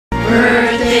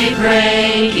Birthday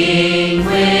pranking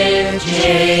with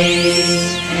Jay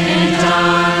and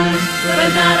Dawn,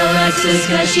 but not Alexis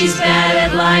because she's bad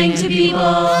at lying to people.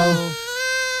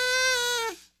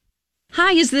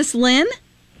 Hi, is this Lynn?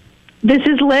 This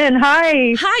is Lynn.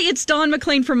 Hi. Hi, it's Dawn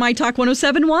McLean from My Talk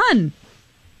 1071.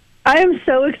 I am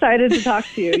so excited to talk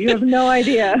to you. You have no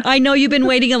idea. I know you've been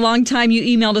waiting a long time. You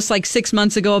emailed us like 6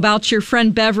 months ago about your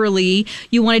friend Beverly.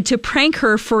 You wanted to prank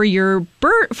her for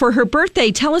her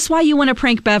birthday. Tell us why you want to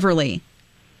prank Beverly.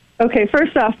 Okay,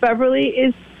 first off, Beverly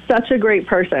is such a great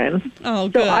person. Oh,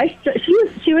 good. So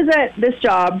she was at this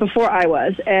job before I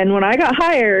was, and when I got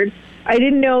hired, I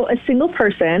didn't know a single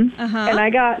person, and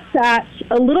I got sat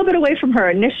a little bit away from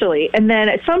her initially, and then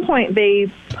at some point they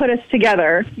put us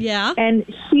together. Yeah. And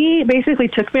she basically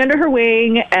took me under her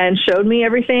wing and showed me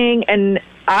everything, and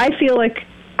I feel like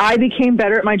I became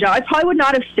better at my job. I probably would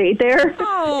not have stayed there if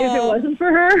it wasn't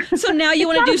for her. So now you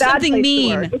want to do something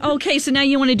mean. Okay, so now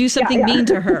you want to do something mean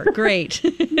to her. Great.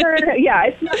 No, yeah,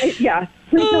 it's not. Yeah,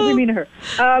 please don't be mean to her.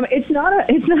 It's not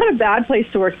a bad place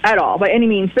to work at all by any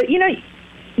means. But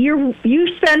you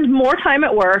spend more time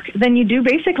at work than you do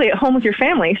basically at home with your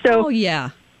family. So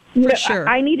for sure.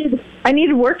 I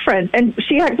needed work friends, and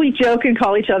we joke and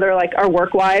call each other like our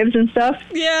work wives and stuff.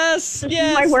 Yes.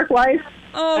 My work wife.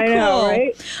 Oh, I cool. know,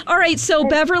 right? All right, so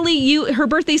Beverly, her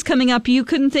birthday's coming up. You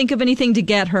couldn't think of anything to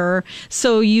get her,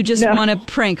 so you just want to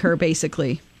prank her,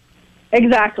 basically.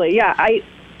 Exactly. Yeah.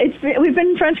 We've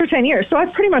been friends for 10 years, so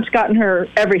I've pretty much gotten her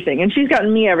everything, and she's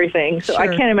gotten me everything. So I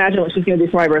can't imagine what she's going to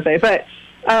do for my birthday. But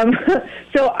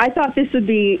so I thought this would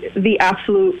be the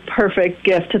absolute perfect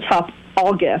gift to top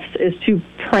all gifts, is to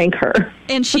prank her.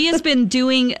 And she has been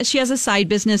she has a side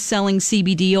business selling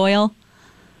CBD oil.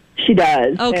 She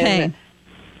does. Okay. And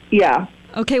yeah.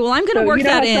 Okay, well, I'm going to work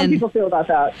that in. Some people feel about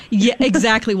that. Yeah,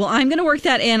 exactly. Well, I'm going to work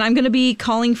that in. I'm going to be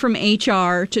calling from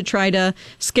HR to try to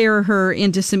scare her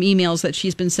into some emails that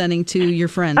she's been sending to your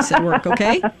friends at work,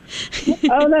 okay?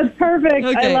 Oh, that's perfect.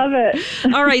 Okay. I love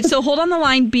it. All right, so hold on the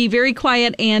line. Be very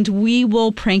quiet, and we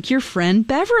will prank your friend,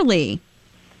 Beverly.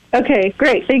 Okay,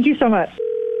 great. Thank you so much.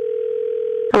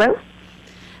 Hello?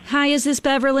 Hi, is this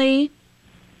Beverly?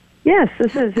 Yes,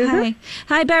 this is. Hi.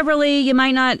 Hi, Beverly. You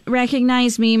might not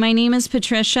recognize me. My name is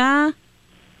Patricia.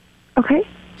 Okay.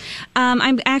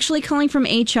 I'm actually calling from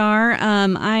HR.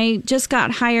 I just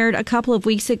got hired a couple of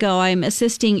weeks ago. I'm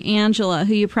assisting Angela,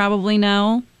 who you probably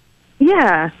know.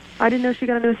 Yeah. I didn't know she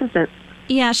got a new assistant.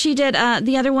 Yeah, she did.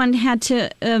 The other one had to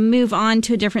move on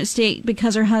to a different state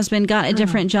because her husband got a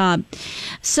different job.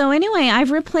 So anyway,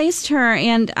 I've replaced her,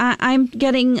 and I'm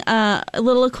getting a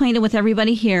little acquainted with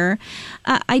everybody here.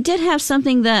 I did have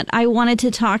something that I wanted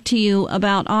to talk to you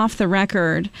about off the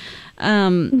record.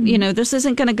 This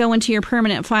isn't going to go into your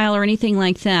permanent file or anything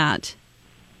like that.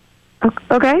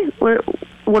 Okay.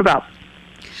 What about?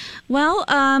 Well,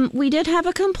 we did have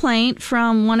a complaint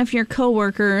from one of your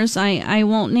coworkers. I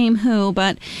won't name who,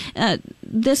 but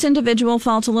this individual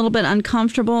felt a little bit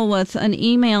uncomfortable with an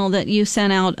email that you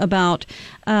sent out about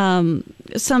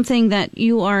something that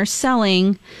you are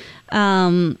selling,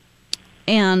 and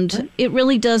it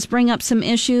really does bring up some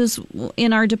issues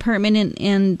in our department,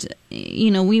 and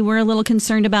we were a little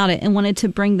concerned about it and wanted to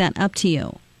bring that up to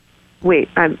you. Wait,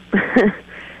 I'm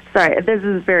sorry. This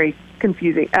is very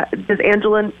confusing. Does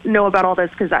Angela know about all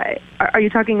this? Because are you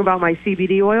talking about my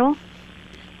CBD oil?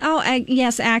 Oh,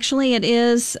 yes, actually it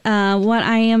is what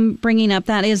I am bringing up.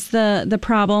 That is the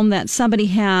problem that somebody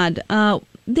had.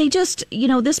 They just,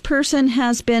 this person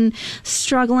has been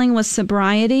struggling with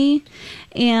sobriety,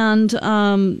 and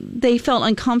they felt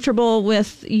uncomfortable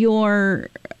with your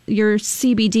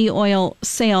CBD oil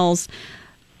sales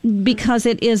because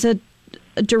it is a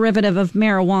derivative of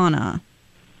marijuana.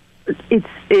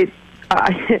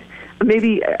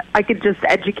 Maybe I could just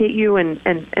educate you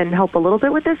and help a little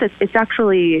bit with this. It's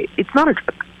actually, it's not a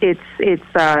drug.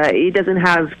 It doesn't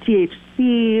have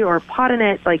THC or pot in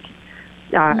it. Like,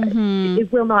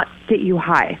 it will not get you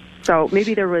high. So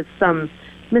maybe there was some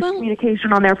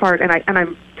miscommunication on their part, and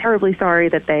I'm terribly sorry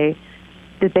that they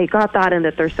got that and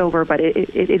that they're sober. But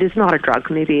it is not a drug.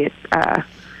 Maybe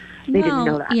they didn't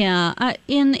know that.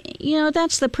 Yeah,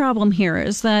 that's the problem here.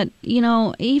 Is that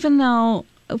even though,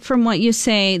 from what you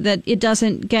say, that it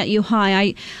doesn't get you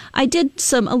high, I did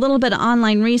a little bit of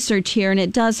online research here, and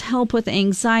it does help with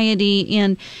anxiety,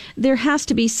 and there has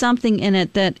to be something in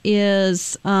it that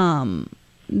is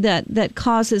that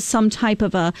causes some type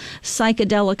of a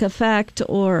psychedelic effect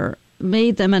or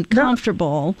made them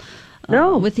uncomfortable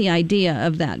with the idea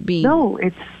of that being. No,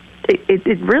 it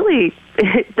really,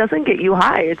 it doesn't get you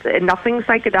high. It's nothing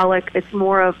psychedelic. It's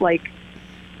more of like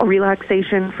a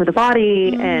relaxation for the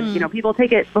body, and people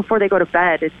take it before they go to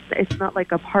bed. It's not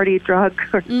like a party drug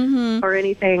or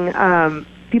anything.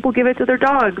 People give it to their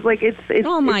dogs. Like it's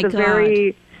oh my it's a God.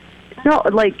 very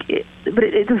but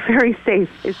it's a very safe.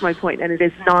 Is my point, and it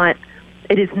is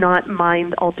not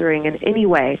mind altering in any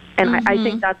way. And I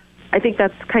think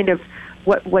that's kind of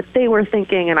what they were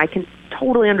thinking, and I can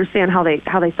totally understand how they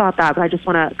thought that. But I just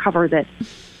want to cover that.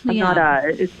 I'm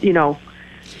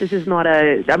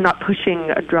not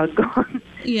pushing a drug on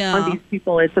these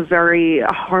people. It's a very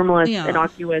harmless,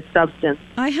 innocuous substance.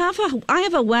 I have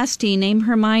a Westie named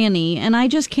Hermione, and I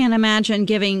just can't imagine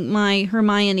giving my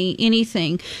Hermione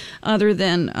anything other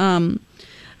than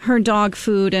her dog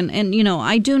food. And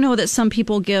I do know that some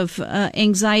people give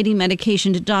anxiety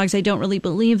medication to dogs. I don't really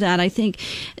believe that. I think,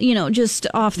 just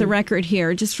off the record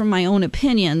here, just from my own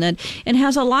opinion, that it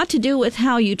has a lot to do with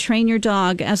how you train your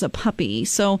dog as a puppy.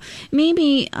 So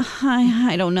maybe,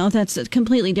 I don't know, that's a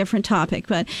completely different topic.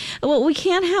 But what we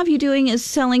can't have you doing is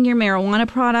selling your marijuana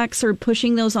products or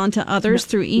pushing those onto others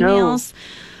through emails.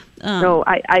 No,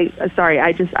 sorry,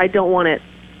 I don't want it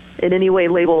in any way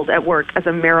labeled at work as a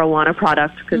marijuana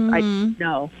product, because I'm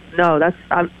sorry,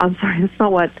 that's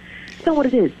not what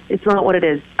it is. It's not what it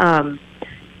is.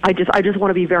 I just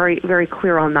want to be very, very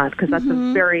clear on that, because that's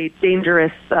a very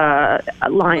dangerous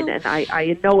line, and I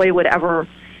in no way would ever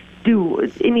do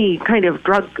any kind of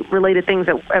drug related things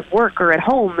at work or at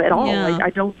home at all. Yeah. I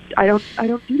don't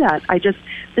do that.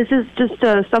 This is just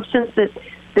a substance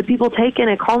that people take, and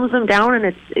it calms them down,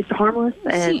 and it's harmless.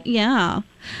 And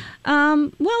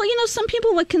well, some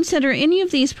people would consider any of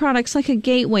these products like a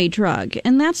gateway drug,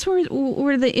 and that's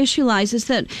where the issue lies, is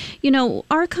that,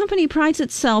 our company prides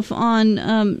itself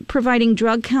on providing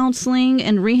drug counseling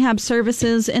and rehab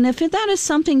services, and if that is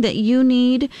something that you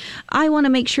need, I want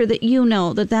to make sure that you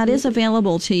know that is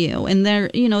available to you, and there,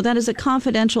 that is a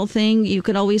confidential thing. You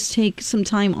could always take some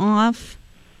time off.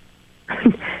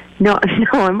 No,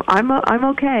 I'm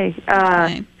okay.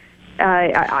 Okay.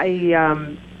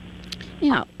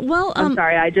 Yeah. Well, I'm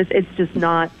sorry. It's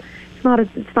not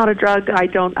a drug. I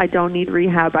don't need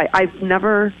rehab. I've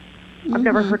never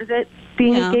heard of it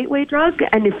being a gateway drug.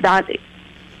 And if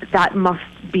that must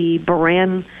be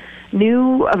brand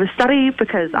new of a study,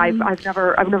 because I've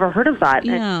never heard of that.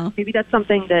 Yeah. And maybe that's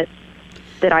something that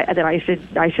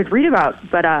I should read about.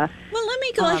 But well, let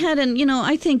me go ahead and,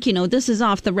 I think, this is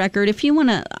off the record. If you want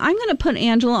to, I'm going to put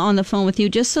Angela on the phone with you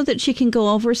just so that she can go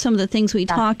over some of the things we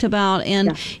talked about, and,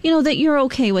 that you're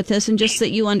okay with this, and just that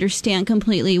you understand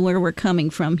completely where we're coming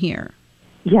from here.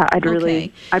 Yeah, I'd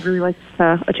really like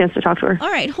a chance to talk to her.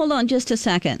 All right, hold on just a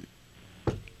second.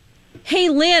 Hey,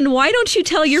 Lynn, why don't you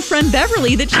tell your friend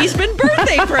Beverly that she's been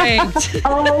birthday pranked?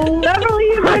 Oh, Beverly,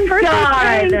 you've been birthday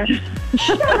pranked.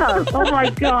 Shut up. Oh, my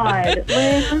God.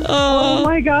 Lynn. Oh,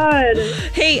 my God.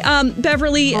 Hey,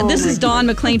 Beverly, this is Dawn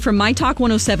McLean from My Talk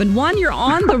 107.1. You're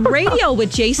on the radio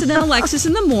with Jason and Alexis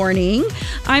in the morning.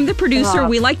 I'm the producer.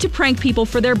 We like to prank people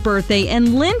for their birthday,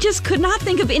 and Lynn just could not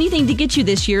think of anything to get you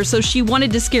this year, so she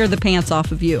wanted to scare the pants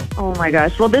off of you. Oh, my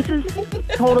gosh. Well, this is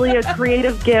totally a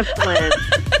creative gift, Lynn.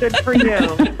 Good for you.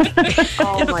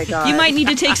 Oh, my God. You might need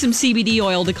to take some CBD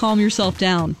oil to calm yourself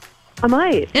down. I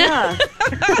might, yeah.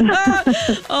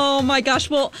 Oh, my gosh.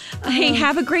 Well, hey,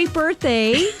 have a great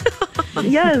birthday.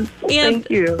 Yes, and thank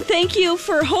you. Thank you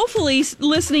for hopefully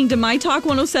listening to My Talk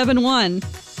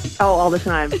 107.1. Oh, all the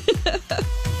time.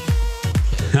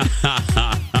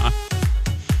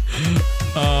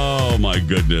 Oh, my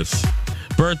goodness.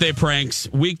 Birthday pranks,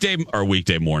 weekday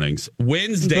mornings,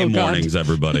 Wednesday mornings,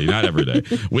 everybody, not every day.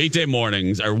 Weekday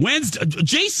mornings or Wednesday.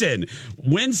 Jason,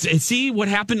 Wednesday. See what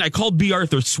happened? I called B.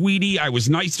 Arthur sweetie. I was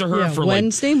nice to her for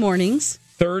Wednesday mornings.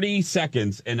 30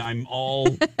 seconds, and I'm all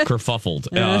kerfuffled.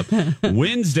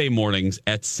 Wednesday mornings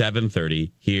at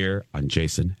 7:30 here on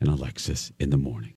Jason and Alexis in the morning.